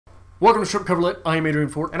Welcome to Strip Coverlet. I am Adrian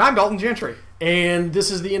Fort. And I'm Dalton Gentry. And this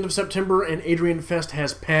is the end of September, and Adrian Fest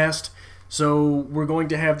has passed. So we're going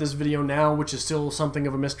to have this video now, which is still something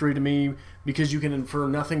of a mystery to me, because you can infer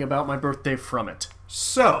nothing about my birthday from it.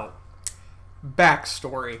 So,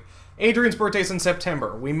 backstory. Adrian's birthday's in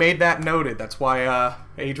September. We made that noted. That's why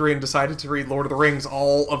Adrian decided to read Lord of the Rings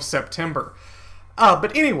all of September.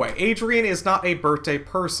 But anyway, Adrian is not a birthday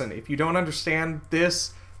person. If you don't understand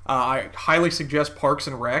this, I highly suggest Parks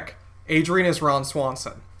and Rec. Adrian is Ron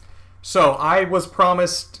Swanson. So I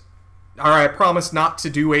promised not to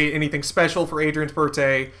do anything special for Adrian's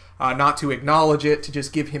birthday, not to acknowledge it, to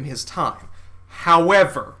just give him his time.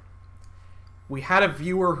 However, we had a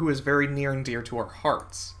viewer who is very near and dear to our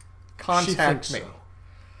hearts contact me. So.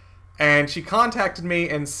 And she contacted me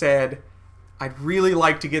and said, I'd really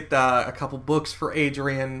like to get a couple books for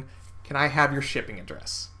Adrian. Can I have your shipping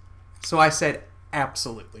address? So I said,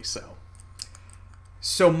 absolutely so.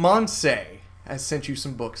 So Monse has sent you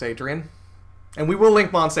some books, Adrian. And we will link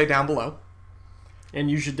Monse down below. And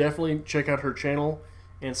you should definitely check out her channel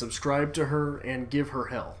and subscribe to her and give her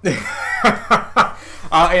hell. And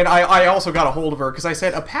I also got a hold of her because I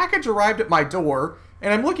said, a package arrived at my door,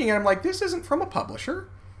 and I'm looking at it, I'm like, this isn't from a publisher.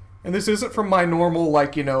 And this isn't from my normal,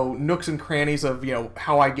 like, you know, nooks and crannies of, you know,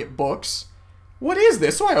 how I get books. What is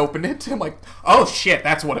this? So I opened it, and I'm like, oh shit,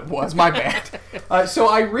 that's what it was, my bad. So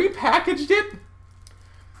I repackaged it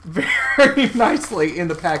very nicely in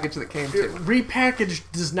the package that came to.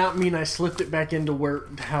 Repackaged does not mean I slipped it back into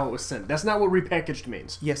how it was sent. That's not what repackaged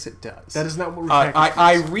means. Yes, it does. That is not what repackaged means.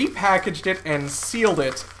 I repackaged it and sealed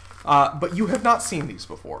it, but you have not seen these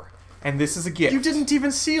before. And this is a gift. You didn't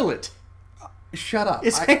even seal it. Shut up.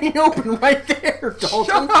 It's hanging open right there, Dalton.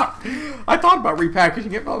 Shut up. I thought about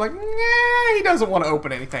repackaging it, but I was like, nah, he doesn't want to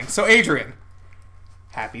open anything. So, Adrian,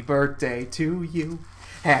 happy birthday to you.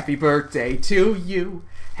 Happy birthday to you.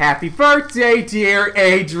 Happy birthday, dear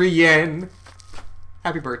Adrian.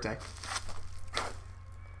 Happy birthday.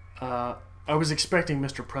 I was expecting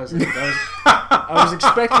Mr. President. I was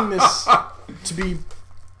expecting this to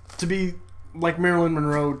be like Marilyn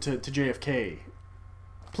Monroe to JFK.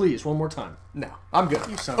 Please, one more time. No, I'm good.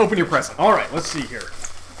 You Open your present. All right, let's see here.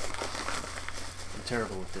 I'm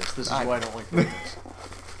terrible with this. This is why I don't like birthdays.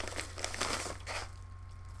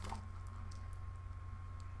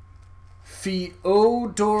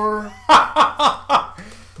 Fyodor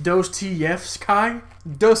Dostoevsky?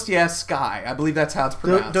 Dostoevsky. I believe that's how it's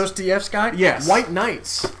pronounced. Dostoevsky? Yes. White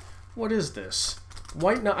Knights. What is this?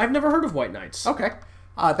 White Knights. I've never heard of White Knights. Okay.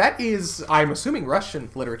 That is, I'm assuming, Russian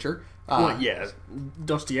literature. Well, yeah,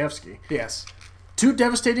 Dostoevsky. Yes. Two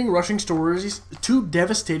devastating Russian stories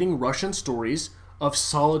of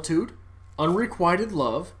solitude, unrequited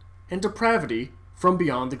love, and depravity from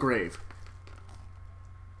beyond the grave.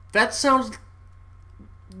 That sounds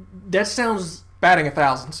batting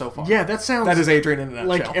 1,000 so far. Yeah, that sounds. That is Adrian in a nutshell.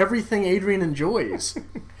 Like everything Adrian enjoys.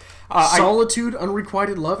 Solitude,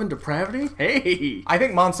 unrequited love, and depravity. Hey, I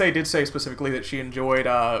think Monse did say specifically that she enjoyed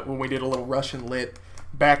when we did a little Russian lit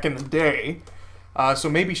back in the day. So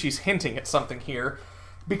maybe she's hinting at something here,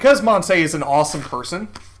 because Monse is an awesome person.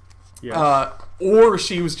 Yeah. Or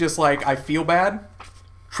she was just like, I feel bad.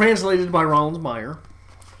 Translated by Rollins Meyer.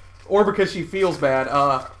 Or because she feels bad.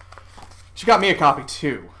 She got me a copy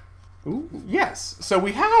too. Ooh. Yes. So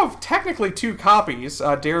we have technically 2 copies.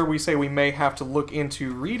 Dare we say we may have to look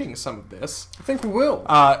into reading some of this. I think we will.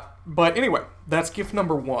 But anyway, that's gift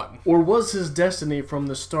number 1. Or was his destiny from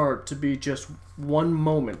the start to be just one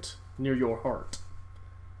moment near your heart?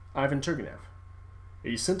 Ivan Turgenev.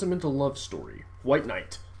 A sentimental love story. White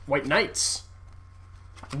Knight. White Knights.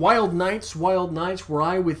 Wild nights, were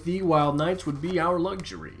I with thee, wild nights would be our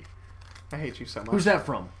luxury. I hate you so much. Who's that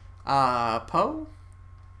from? Poe?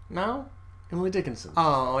 No? Emily Dickinson.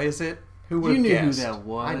 Oh, is it? Who would have guessed? Who that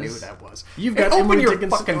was. I knew who that was. You've got open Emily your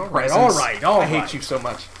Dickinson. fucking All right, presents. all right. I hate you so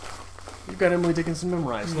much. You've got Emily Dickinson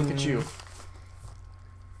memorized. Look at you.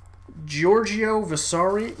 Giorgio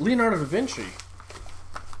Vasari. Leonardo da Vinci.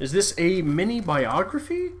 Is this a mini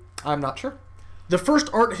biography? I'm not sure. The first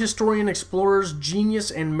art historian explores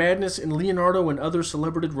genius and madness in Leonardo and other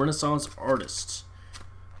celebrated Renaissance artists.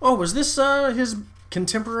 Oh, was this his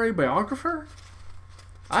contemporary biographer?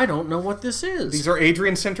 I don't know what this is. These are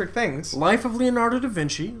Adrian-centric things. Life of Leonardo da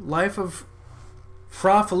Vinci, Life of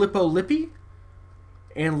Fra Filippo Lippi,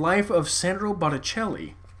 and Life of Sandro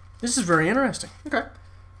Botticelli. This is very interesting. Okay.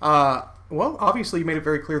 Well, obviously you made it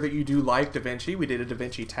very clear that you do like Da Vinci. We did a Da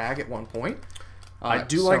Vinci tag at one point. I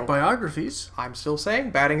do like biographies. I'm still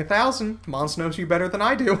saying, batting 1,000. Monse knows you better than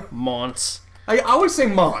I do. Monse. I always say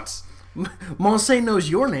Monse. Monse knows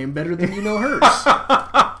your name better than you know hers.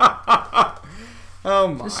 Oh Oh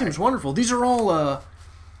my. This seems wonderful. These are all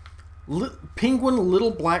Penguin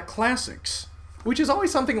Little Black classics. Which is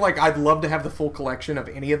always something like I'd love to have the full collection of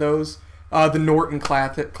any of those. The Norton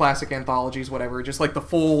classic anthologies, whatever. Just like the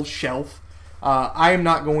full shelf. I am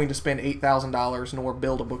not going to spend $8,000 nor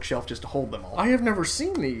build a bookshelf just to hold them all. I have never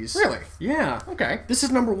seen these. Really? Yeah. Okay. This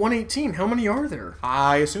is number 118. How many are there?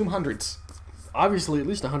 I assume hundreds. Obviously, at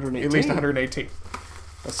least 118. At least 118.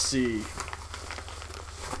 Let's see.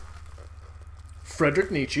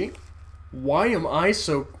 Friedrich Nietzsche. Why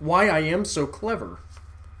I am so clever.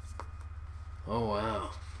 Oh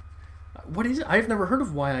wow. What is it? I've never heard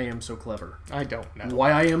of Why I Am So Clever. I don't know.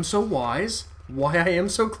 Why I Am So Wise. Why I Am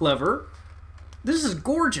So Clever. This is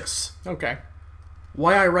gorgeous. Okay.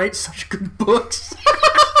 Why I Write Such Good Books.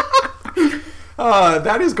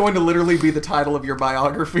 That is going to literally be the title of your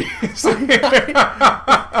biography.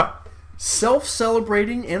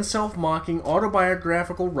 Self-celebrating and self-mocking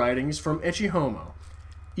autobiographical writings from Ecce Homo.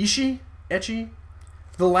 Ecce?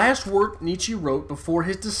 The last work Nietzsche wrote before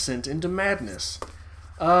his descent into madness.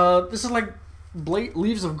 This is like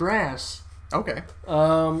Leaves of Grass. Okay.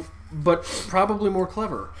 But probably more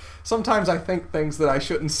clever. Sometimes I think things that I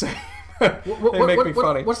shouldn't say. They make me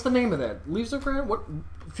funny. What's the name of that? Leaves of Grass? What?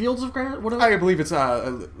 Fields of Grass? What? I believe it's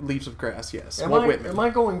Leaves of Grass. Yes. Am I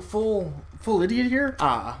going full idiot here?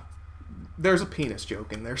 There's a penis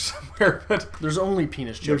joke in there somewhere, but there's only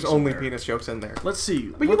penis jokes. There's only penis jokes in there. Let's see.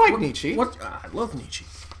 But you like Nietzsche? I love Nietzsche.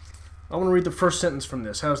 I want to read the first sentence from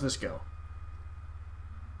this. How's this go?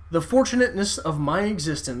 The fortunateness of my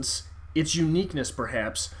existence, its uniqueness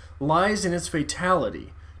perhaps, lies in its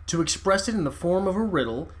fatality. To express it in the form of a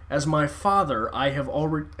riddle, as my father I have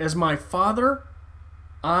already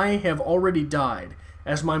died.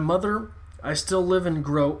 As my mother, I still live and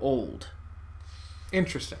grow old.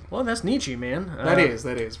 Interesting. Well, that's Nietzsche, man. That is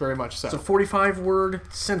very much so. It's a 45-word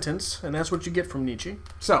sentence, and that's what you get from Nietzsche.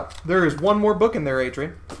 So, there is one more book in there,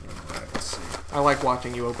 Adrian. All right, let's see. I like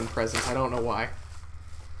watching you open presents. I don't know why.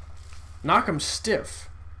 Knock 'em Stiff.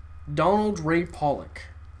 Donald Ray Pollock.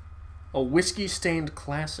 A whiskey-stained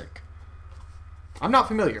classic. I'm not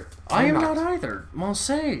familiar. I am not either.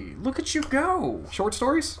 Monse, look at you go. Short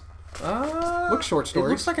stories? Looks short stories. It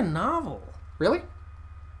looks like a novel. Really?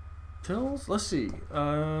 Pills? Let's see.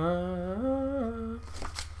 Well,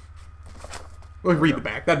 read the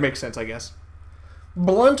back. That makes sense, I guess.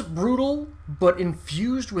 Blunt, brutal, but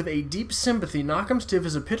infused with a deep sympathy, Knock 'em Stiff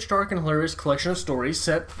is a pitch-dark and hilarious collection of stories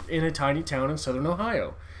set in a tiny town in southern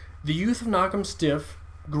Ohio. The youth of Knock 'em Stiff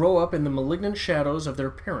grow up in the malignant shadows of their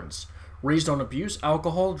parents, raised on abuse,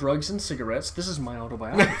 alcohol, drugs, and cigarettes. This is my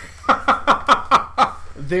autobiography.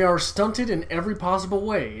 They are stunted in every possible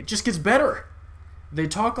way. It just gets better. They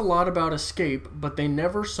talk a lot about escape, but they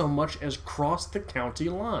never so much as cross the county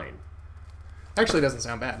line. Actually, doesn't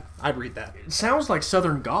sound bad. I'd read that. It sounds like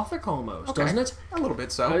Southern Gothic almost, doesn't it? A little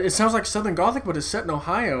bit so. It sounds like Southern Gothic, but it's set in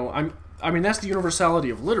Ohio. I mean, that's the universality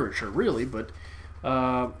of literature, really, but...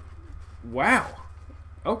 wow.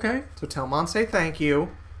 Okay. So tell Monse thank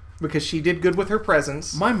you, because she did good with her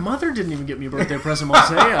presents. My mother didn't even get me a birthday present,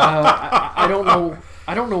 Monse. I don't know.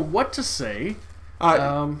 I don't know what to say.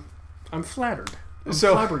 I'm flattered. I'm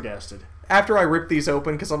flabbergasted. After I ripped these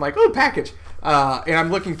open, because I'm like, oh, package, and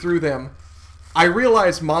I'm looking through them, I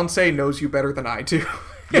realize Monse knows you better than I do.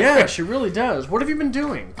 Yeah, she really does. What have you been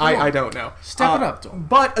doing? I don't know. Step it up, Dalton.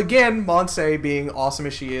 But again, Monse, being awesome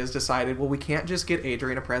as she is, decided, well, we can't just get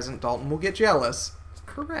Adrian a present. Dalton will get jealous.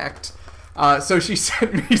 Correct. So she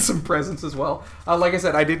sent me some presents as well. Like I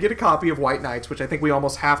said, I did get a copy of White Nights, which I think we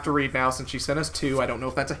almost have to read now since she sent us two. I don't know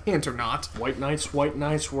if that's a hint or not. White Nights,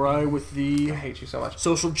 were I with the... I hate you so much.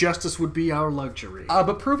 Social justice would be our luxury.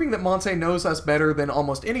 But proving that Monse knows us better than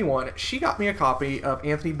almost anyone, she got me a copy of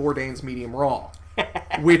Anthony Bourdain's Medium Raw,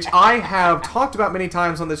 which I have talked about many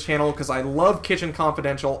times on this channel because I love Kitchen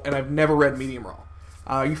Confidential, and I've never read Medium Raw.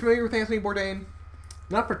 Are you familiar with Anthony Bourdain?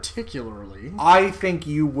 Not particularly. I think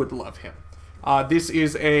you would love him. This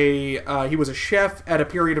is he was a chef at a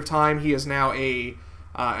period of time. He is now a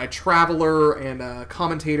traveler and a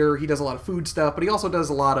commentator. He does a lot of food stuff, but he also does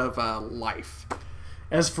a lot of life.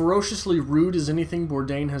 As ferociously rude as anything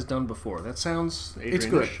Bourdain has done before. That sounds Adrian-ish. It's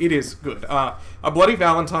good. It is good. A Bloody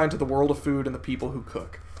Valentine to the world of food and the people who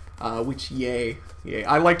cook. Which, yay.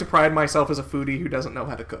 I like to pride myself as a foodie who doesn't know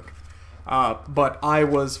how to cook. But I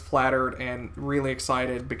was flattered and really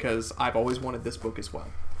excited because I've always wanted this book as well.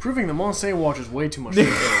 Proving that Monse watches way too much.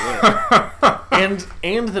 and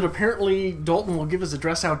that apparently Dalton will give his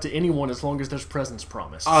address out to anyone as long as there's presents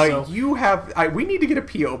promised. So. We need to get a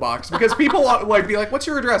P.O. box because people like be like, what's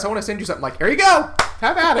your address? I want to send you something. Like, here you go.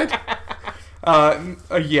 Have at it.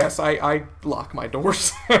 Yes, I lock my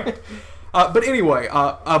doors. But anyway,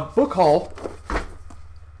 a book haul.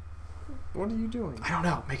 What are you doing? I don't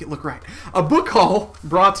know. Make it look right. A book haul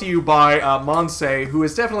brought to you by Monse, who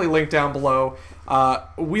is definitely linked down below.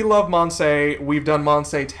 We love Monse. We've done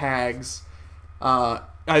Monse tags.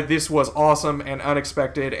 This was awesome and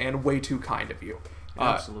unexpected and way too kind of you.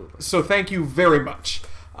 Absolutely. So thank you very much.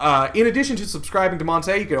 In addition to subscribing to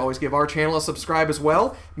Monse, you could always give our channel a subscribe as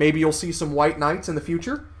well. Maybe you'll see some White Knights in the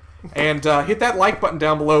future. And hit that like button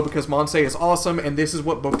down below because Monse is awesome and this is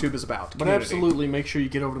what BookTube is about. But absolutely make sure you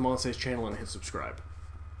get over to Monse's channel and hit subscribe.